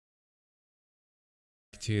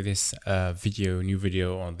to this new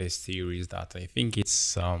video on this series that I think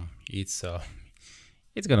it's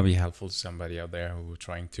gonna be helpful to somebody out there who are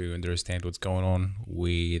trying to understand what's going on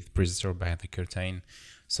with Prestashop behind the curtain.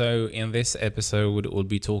 So in this episode, we'll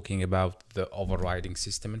be talking about the overriding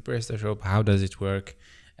system in Prestashop. How does it work?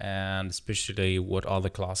 And especially what are the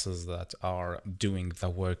classes that are doing the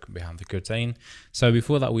work behind the curtain. So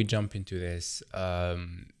before that we jump into this,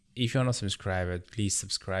 if you're not subscribed, please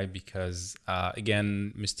subscribe, because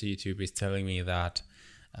again, Mr. YouTube is telling me that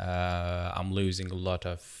I'm losing a lot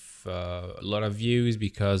of views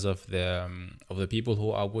because of the people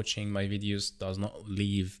who are watching my videos does not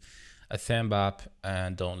leave a thumb up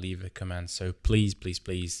and don't leave a comment. So please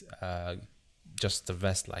just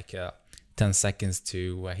invest like 10 seconds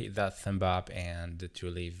to hit that thumb up and to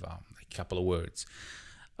leave a couple of words.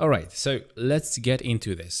 All right, so let's get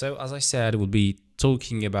into this. So as I said, we'll be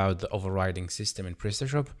talking about the overriding system in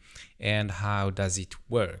Prestashop and how does it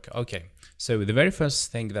work. Okay, so the very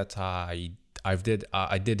first thing that I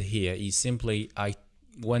did here is simply I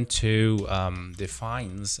went to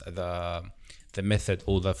defines the method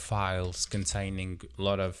or the files containing a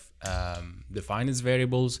lot of defines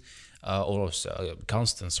variables or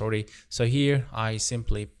constants, sorry. So here I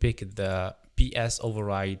simply pick the PS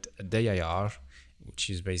override dir,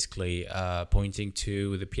 which is basically pointing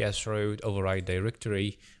to the PS root override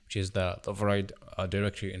directory, which is the override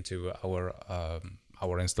directory into our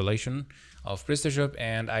installation of Prestashop,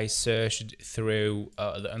 and I searched through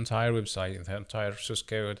the entire website, the entire source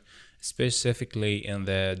code, specifically in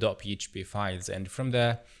the .php files, and from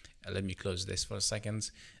there, let me close this for a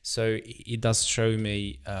second. So it does show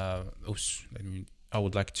me, I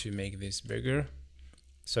would like to make this bigger.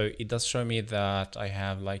 So it does show me that I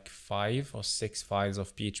have like 5 or 6 files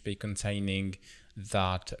of PHP containing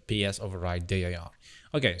that PS override dir.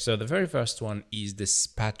 Okay, so the very first one is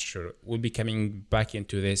dispatcher. We'll be coming back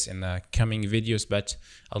into this in coming videos, but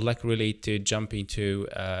I'd like really to jump into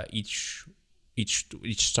each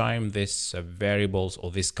time this variables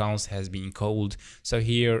or this counts has been called. So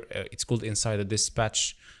here it's called inside the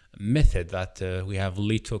dispatch method that we have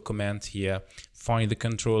little command here, find the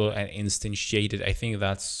controller and instantiate it. I think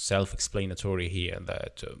that's self-explanatory here,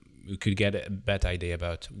 that we could get a better idea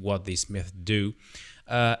about what this method do.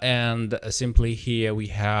 And simply here we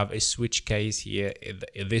have a switch case here,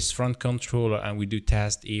 this front controller, and we do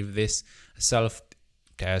test if this self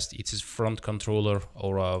test it is front controller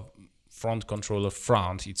or a front controller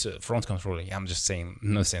front. It's a front controller. I'm just saying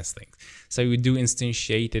nonsense things. So we do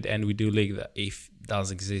instantiate it and we do look that if it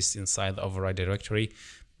does exist inside the override directory,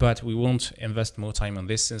 but we won't invest more time on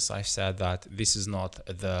this since I said that this is not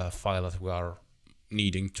the file that we are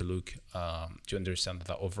needing to look to understand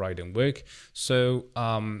the overriding work. So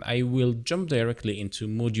I will jump directly into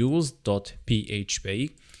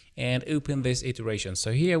modules.php and open this iteration.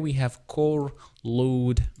 So here we have core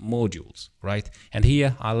load modules, right? And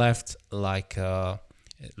here I left like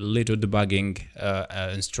little debugging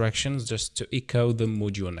instructions just to echo the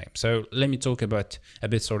module name. So let me talk about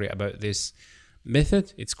about this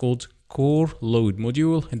method. It's called core load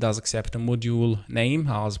module. It does accept a module name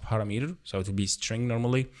as parameter, so it will be string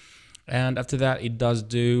normally. And after that, it does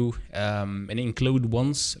do an include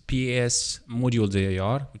once PS module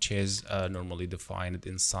dir, which is normally defined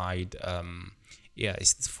inside,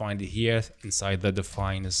 it's defined here inside the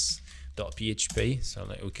defines.php. So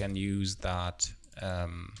that we can use that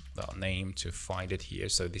name to find it here.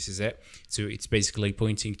 So this is it. So it's basically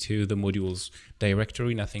pointing to the modules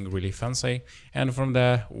directory, nothing really fancy. And from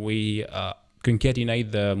there, we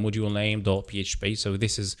concatenate the module name.php. So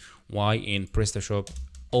this is why in Prestashop,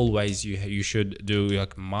 always you should do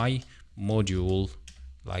like my module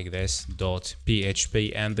like this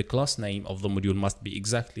 .php, and the class name of the module must be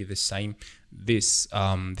exactly the same. This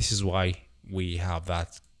is why we have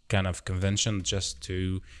that kind of convention, just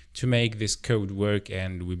to make this code work,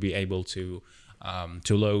 and we'll be able to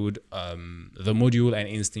load the module and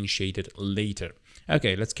instantiate it later.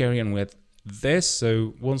 Okay, let's carry on with this.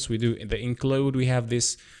 So once we do the include, we have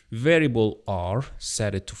this variable r,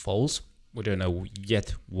 set it to false. We don't know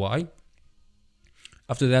yet why.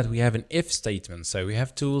 After that, we have an if statement. So we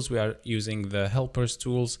have tools, we are using the helpers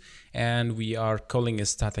tools, and we are calling a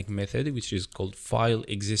static method, which is called file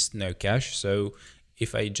exists no cache. So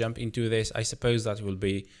if I jump into this, I suppose that will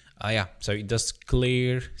be, so it does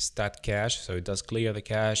clear stat cache. So it does clear the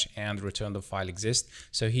cache and return the file exists.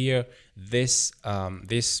 So here, this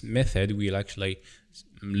method will actually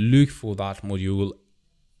look for that module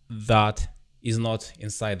that is not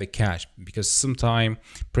inside the cache, because sometimes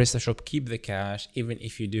Prestashop keep the cache even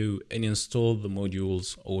if you do uninstall the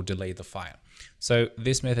modules or delete the file. So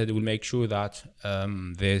this method will make sure that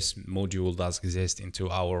this module does exist into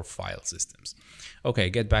our file systems. Okay,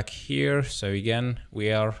 get back here. So again,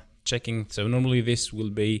 we are checking. So normally this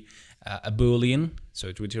will be a boolean, so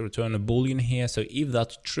it will return a boolean here. So if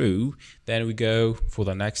that's true, then we go for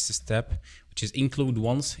the next step, which is include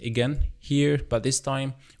once again here, but this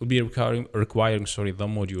time will be requiring the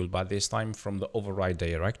module, but this time from the override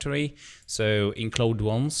directory. So include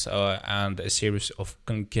once and a series of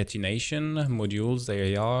concatenation modules.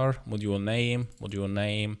 They are module name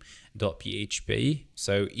 .php.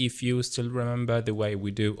 So if you still remember the way we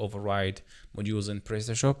do override modules in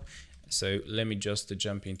Prestashop, so let me just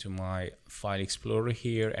jump into my file explorer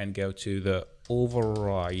here and go to the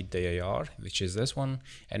override dir, which is this one,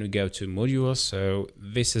 and we go to modules. So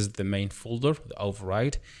this is the main folder, the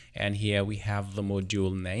override, and here we have the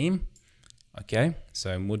module name. Okay,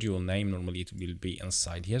 so module name, normally it will be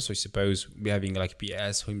inside here. So suppose we're having like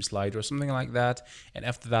ps home slider or something like that, and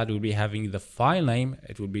after that we'll be having the file name.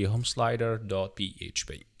 It will be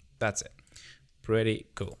homeslider.php. That's it. Pretty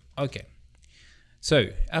cool. Okay, so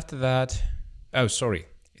after that, oh sorry,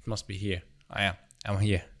 it must be here. I'm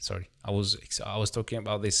here. Sorry, I was talking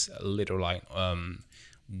about this little line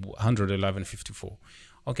 111.54.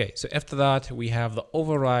 Okay, so after that we have the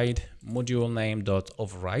override module name dot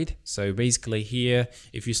override. So basically here,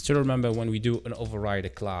 if you still remember, when we do an override a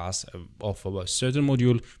class of a certain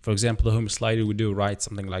module, for example the home slider, we do write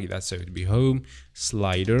something like that. So it would be home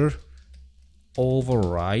slider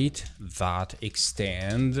override that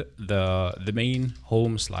extend the main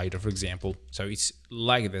home slider, for example. So it's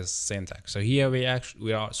like this syntax. So here we are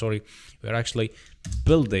actually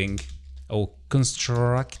building or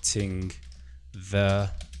constructing the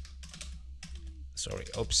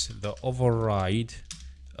override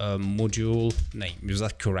module name. Is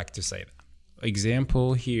that correct to say that?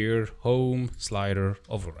 Example here, home slider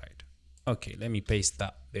override. Okay, let me paste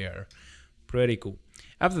that there. Pretty cool.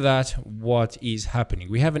 After that, what is happening?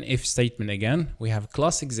 We have an if statement again. We have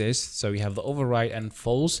class exists, so we have the override and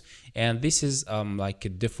false, and this is like a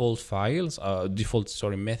default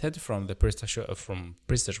method from the Prestashop from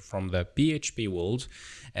the PHP world,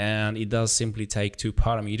 and it does simply take two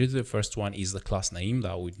parameters. The first one is the class name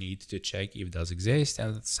that we need to check if it does exist,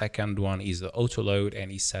 and the second one is the auto load,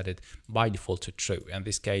 and is set it by default to true. In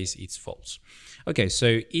this case, it's false. Okay,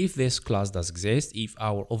 so if this class does exist, if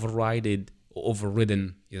our overridden,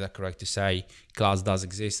 is that correct to say, class does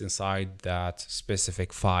exist inside that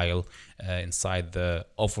specific file, inside the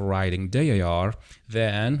overriding dir,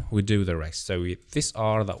 then we do the rest. So this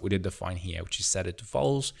R that we did define here, which is set it to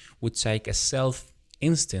false, would take a self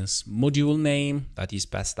instance module name that is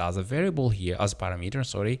passed as a variable here, as a parameter,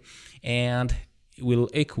 sorry, and will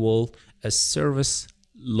equal a service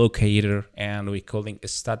locator, and we're calling a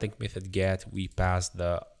static method get. We pass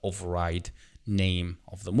the override name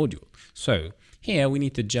of the module. So here we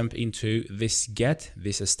need to jump into this get,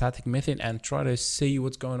 this static method, and try to see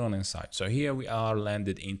what's going on inside. So here we are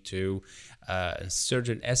landed into a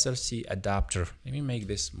certain SRC adapter. Let me make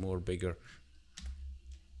this more bigger.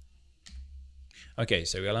 Okay,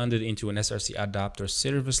 so we landed into an SRC adapter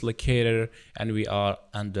service locator, and we are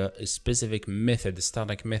under a specific method, a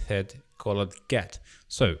static method called get.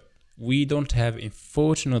 So we don't have,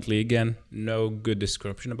 unfortunately, again, no good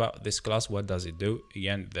description about this class. What does it do?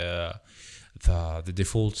 Again, the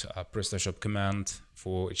default Prestashop command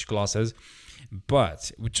for each classes,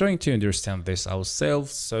 but we're trying to understand this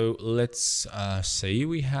ourselves. So let's see.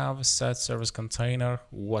 We have a set service container.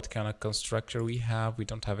 What kind of constructor we have? We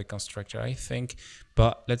don't have a constructor, I think,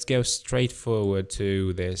 but let's go straight forward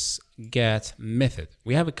to this get method.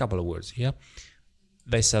 We have a couple of words here.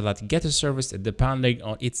 They said that get a service depending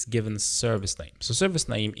on its given service name. So service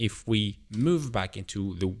name, if we move back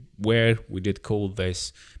into the where we did call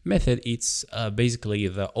this method, it's basically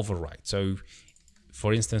the override. So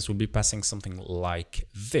for instance, we'll be passing something like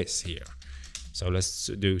this here. So let's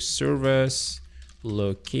do service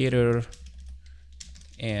locator,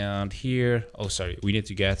 and here, oh sorry, we need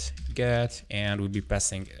to get, and we'll be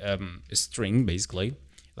passing a string basically.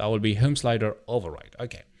 That will be home slider override.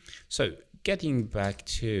 Okay, so getting back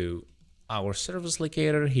to our service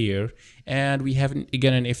locator here, and we have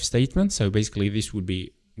again an if statement. So basically this would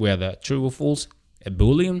be whether true or false, a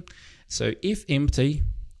boolean. So if empty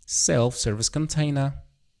self service container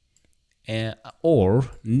or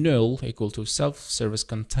null equal to self service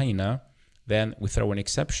container, then we throw an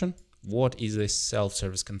exception. What is this self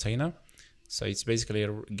service container? So it's basically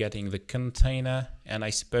getting the container, and I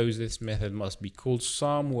suppose this method must be called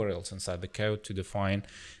somewhere else inside the code to define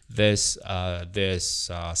this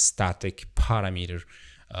static parameter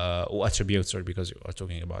or attribute, sorry, because we are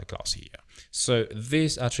talking about a class here. So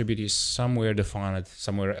this attribute is somewhere defined,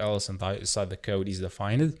 somewhere else inside the code is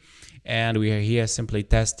defined, and we are here simply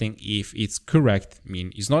testing if it's correct. I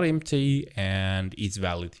mean, it's not empty and it's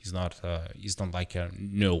valid. It's not like a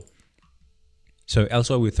null. So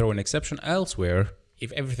elsewhere we throw an exception. Elsewhere,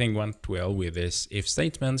 if everything went well with this if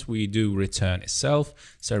statement, we do return itself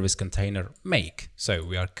service container make. So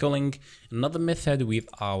we are calling another method with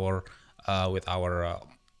our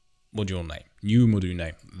module name, new module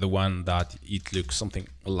name, the one that it looks something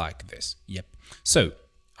like this. Yep. So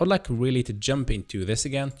I would like really to jump into this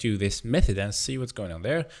again, to this method, and see what's going on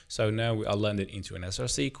there. So now we are landed into an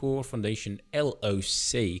SRC core foundation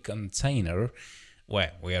LOC container,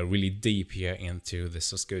 where we are really deep here into the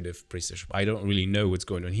source code of Prestashop. I don't really know what's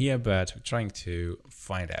going on here, but I'm trying to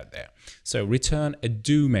find out there. So return a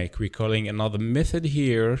do make. We're calling another method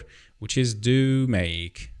here, which is do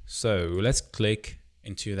make. So let's click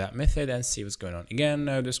into that method and see what's going on. Again,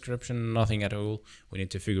 no description, nothing at all. We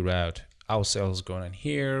need to figure out ourselves going on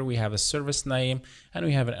here. We have a service name and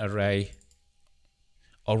we have an array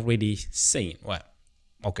already seen. Well,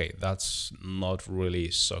 okay, that's not really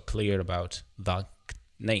so clear about that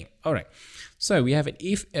name. All right, so we have an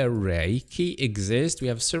if array key exists, we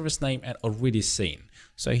have service name and already seen.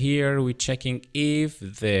 So here we're checking if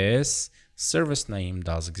this service name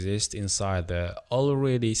does exist inside the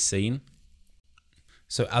already seen.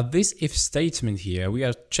 So at this if statement here, we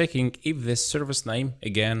are checking if this service name,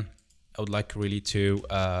 again, I would like really to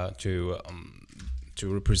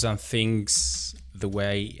represent things the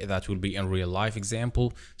way that will be in real life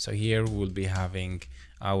example. So here we'll be having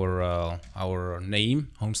our name,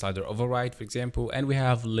 home slider override, for example, and we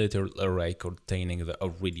have literal array containing the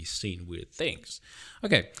already seen weird things.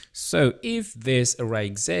 Okay, so if this array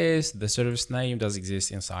exists, the service name does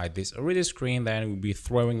exist inside this already screen, then we'll be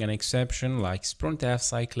throwing an exception like printf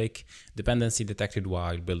cyclic dependency detected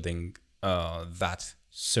while building that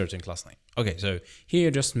certain class name. Okay, so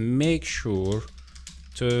here just make sure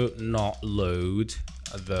to not load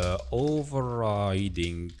the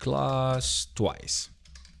overriding class twice.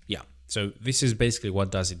 Yeah, so this is basically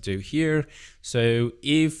what does it do here. So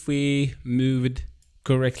if we moved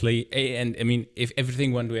correctly, and I mean if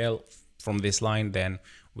everything went well from this line, then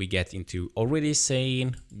we get into already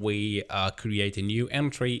seen, we create a new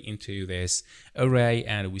entry into this array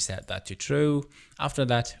and we set that to true. After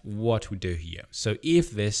that, what we do here, so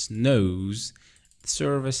if this knows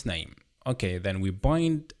service name, okay, then we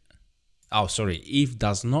bind, oh sorry, if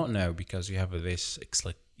does not know, because we have this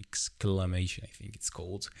exclamation, I think it's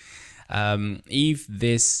called. If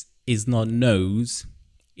this is not knows,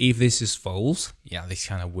 if this is false, yeah, these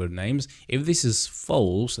kind of weird names, if this is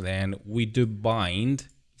false, then we do bind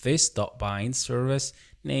this dot bind service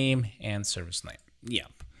name and service name.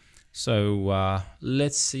 Yep. So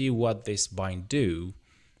let's see what this bind do.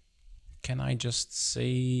 Can I just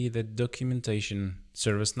see the documentation?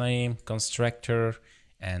 Service name, constructor,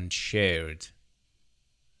 and shared.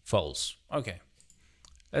 False. Okay.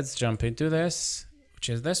 Let's jump into this, which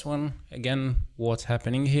is this one. Again, what's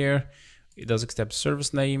happening here? It does accept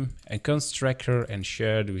service name and constructor and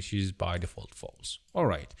shared, which is by default false. All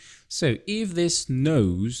right. So if this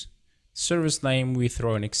knows service name, we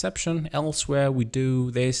throw an exception. Elsewhere, we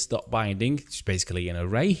do this dot binding, which is basically an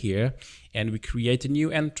array here, and we create a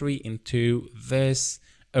new entry into this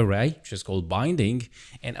array, which is called binding.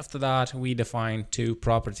 And after that, we define two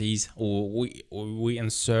properties, or we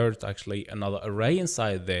insert actually another array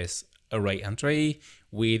inside this array entry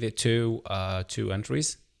with two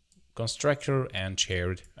entries, constructor and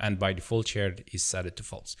shared, and by default shared is set to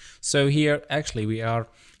false. So here actually we are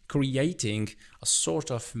creating a sort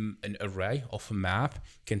of an array of a map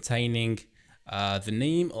containing the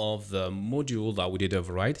name of the module that we did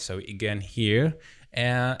override. So again here,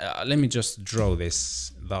 and let me just draw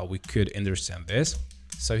this that we could understand this.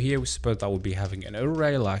 So here we suppose that we'll be having an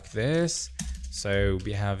array like this. So we'll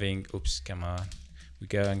be having, oops, come on. We're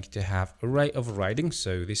going to have array overriding.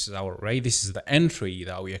 So this is our array. This is the entry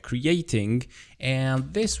that we are creating.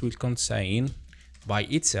 And this will contain by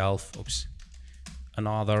itself, oops,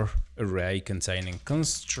 another array containing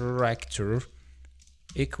constructor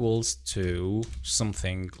equals to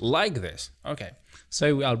something like this. Okay.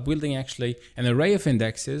 So we are building actually an array of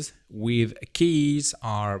indexes with keys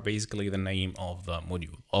are basically the name of the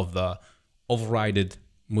module, of the overridden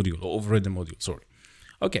module, sorry.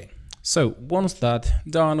 Okay. So once that's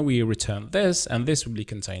done, we return this, and this will be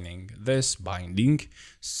containing this binding.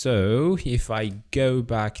 So if I go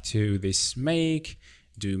back to this make,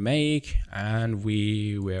 do make, and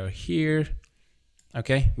we were here.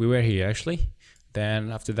 Okay, we were here actually.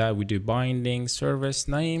 Then after that, we do binding service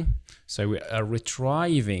name. So we are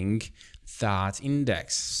retrieving that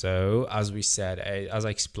index. So as we said, as I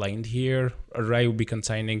explained here, array will be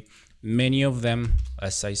containing many of them,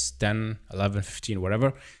 size 10, 11, 15,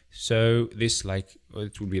 whatever. So this, like,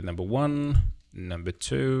 it will be number 1, number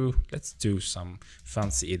 2. Let's do some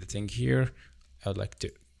fancy editing here. I would like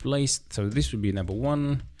to place, so this would be number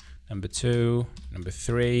 1, number 2, number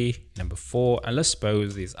 3, number 4, and let's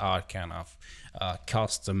suppose these are kind of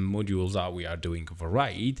custom modules that we are doing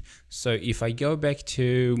override. So if I go back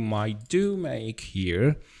to my do make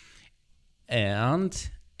here, and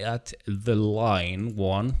at the line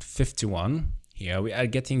 151 here, we are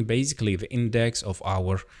getting basically the index of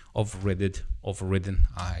our overridden.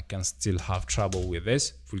 I can still have trouble with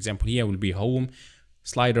this. For example, here will be home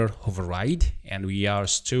slider override, and we are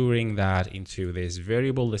storing that into this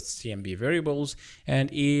variable, this TMP variables. And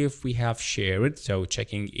if we have shared, so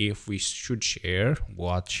checking if we should share,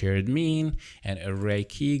 what shared mean, and array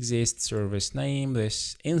key exists, service name,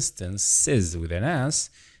 this instance says with an S.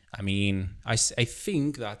 I mean, I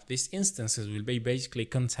think that these instances will be basically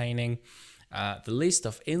containing the list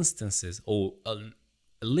of instances, or a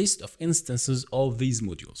list of instances of these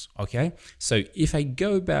modules. Okay, so if I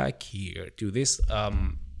go back here to this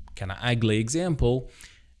kind of ugly example,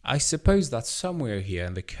 I suppose that somewhere here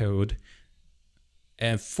in the code,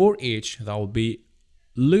 and for each, that will be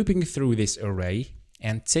looping through this array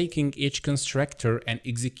and taking each constructor and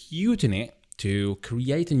executing it to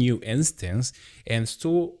create a new instance and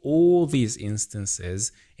store all these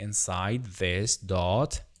instances inside this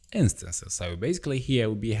dot instances. So basically here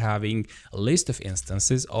we'll be having a list of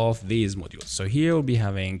instances of these modules. So here we'll be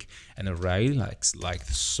having an array like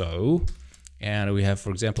so, and we have,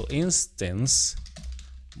 for example, instance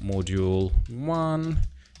module 1,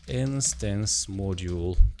 instance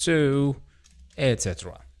module 2,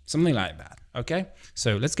 etc. Something like that. Okay,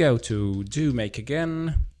 so let's go to do make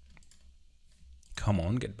again. Come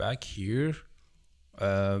on, get back here.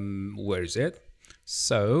 Where is it?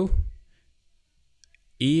 So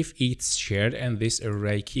if it's shared and this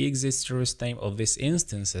array key exists, service name of these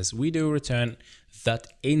instances, we do return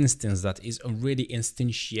that instance that is already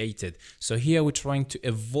instantiated. So here we're trying to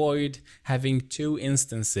avoid having two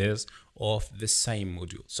instances of the same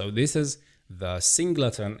module. So this is the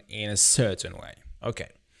singleton in a certain way. Okay.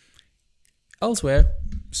 Elsewhere,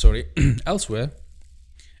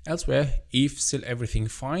 if still everything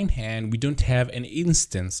fine and we don't have an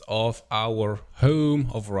instance of our home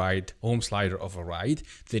slider override,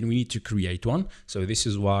 then we need to create one. So this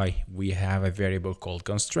is why we have a variable called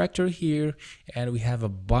constructor here, and we have a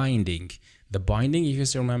binding. The binding, if you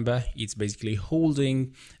still remember, it's basically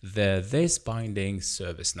holding this binding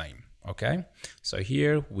service name. Okay, so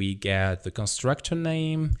here we get the constructor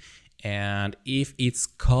name, and if it's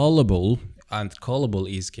callable, and callable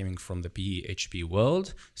is coming from the PHP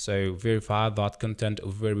world, so verify that content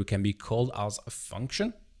of variable can be called as a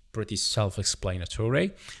function. Pretty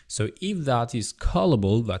self-explanatory. So if that is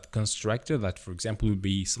callable, that constructor, that for example would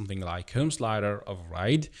be something like home slider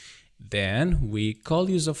override, then we call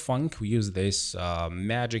user func. We use this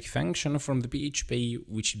magic function from the PHP,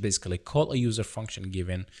 which basically call a user function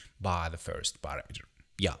given by the first parameter.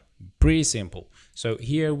 Yeah, pretty simple. So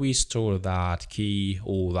here we store that key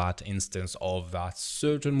or that instance of that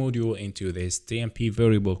certain module into this TMP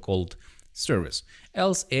variable called service.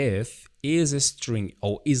 Else if is a string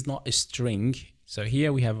or is not a string. So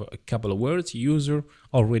here we have a couple of words. User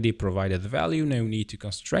already provided the value, no need to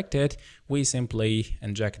construct it. We simply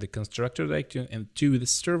inject the constructor into the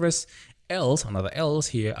service. Else, another else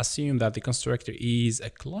here, assume that the constructor is a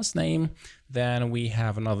class name, then we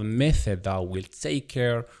have another method that will take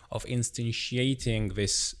care of instantiating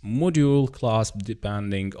this module class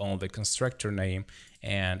depending on the constructor name,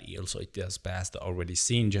 and also it does pass the already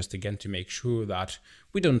seen, just again to make sure that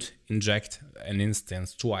we don't inject an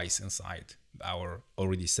instance twice inside our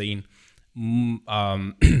already seen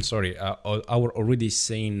our already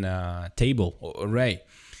seen table or array.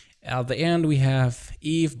 At the end, we have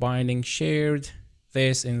if binding shared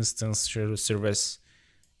this instance service.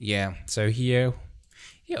 Yeah, so here,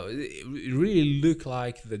 it really look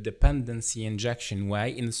like the dependency injection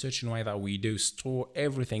way, in such a way that we do store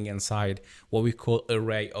everything inside what we call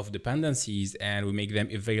array of dependencies, and we make them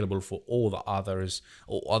available for all the others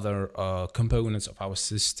or other components of our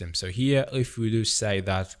system. So here, if we do say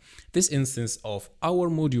that this instance of our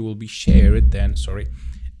module will be shared, then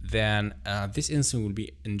this instance will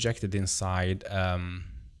be injected inside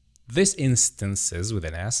this instances with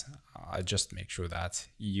an S. I just make sure that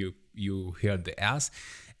you heard the S,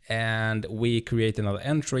 and we create another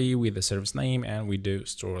entry with the service name, and we do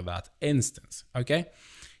store that instance. Okay,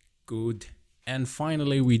 good. And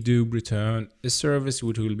finally, we do return a service,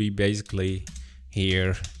 which will be basically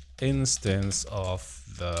here instance of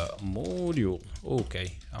the module.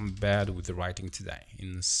 Okay, I'm bad with the writing today.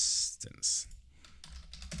 Instance.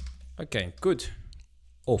 Okay, good.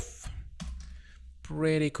 Off.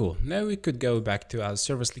 Pretty cool. Now we could go back to our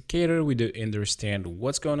service locator. We do understand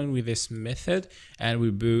what's going on with this method, and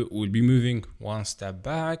we'll be moving one step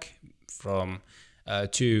back from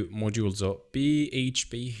two modules of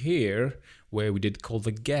PHP here, where we did call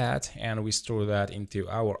the get, and we store that into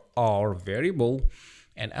our R variable.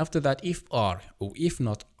 And after that, if R or if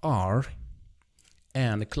not R,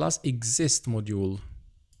 and the class exist module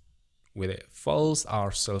with a false,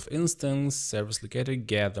 our self instance service locator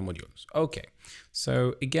get the modules. Okay,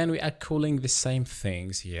 so again we are calling the same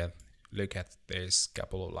things here. Look at this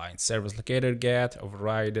couple of lines: service locator get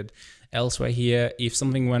overridden. Elsewhere here, if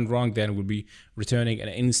something went wrong, then we'll be returning an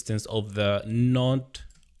instance of the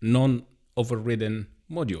non-overridden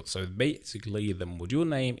module. So basically the module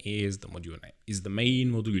name is the module name, is the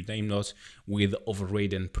main module name, not with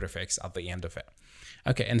overridden prefix at the end of it.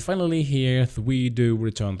 Okay, and finally here we do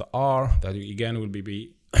return the R that again will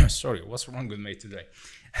be sorry, what's wrong with me today?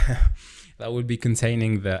 That will be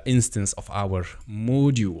containing the instance of our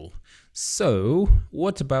module. So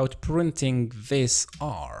what about printing this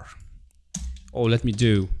R? Oh, let me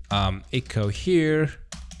do echo here,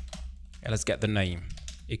 and let's get the name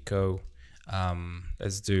echo.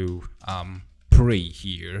 Let's do pre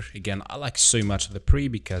here. Again, I like so much the pre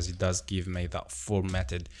because it does give me that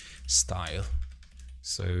formatted style.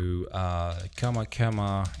 So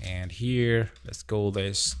comma, and here let's call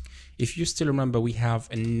this, if you still remember, we have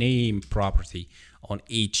a name property on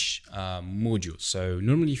each module. So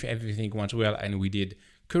normally if everything went well and we did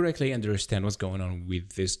correctly understand what's going on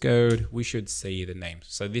with this code, we should say the name.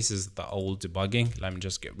 So this is the old debugging. Let me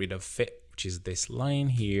just get rid of it, which is this line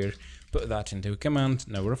here, put that into a command.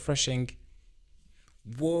 Now refreshing.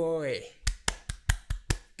 Boy,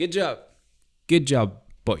 good job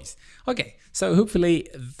boys. Okay, so hopefully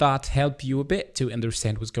that helped you a bit to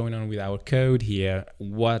understand what's going on with our code here,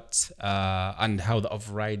 what and how the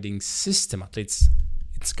overriding system, at least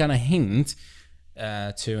it's kind of hint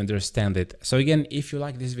to understand it. So again, if you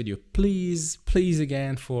like this video, please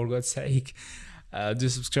again, for God's sake, do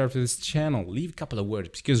subscribe to this channel, leave a couple of words,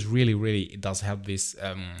 because really it does help this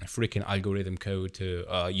freaking algorithm code to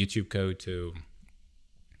YouTube code to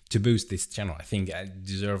boost this channel. I think I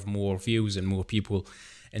deserve more views and more people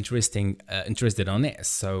interested on it.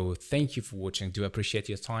 So thank you for watching. Do appreciate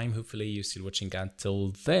your time. Hopefully you're still watching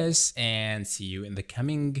until this, and see you in the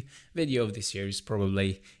coming video of this series,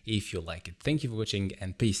 probably, if you like it. Thank you for watching,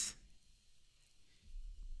 and peace.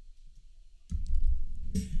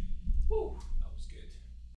 Woo.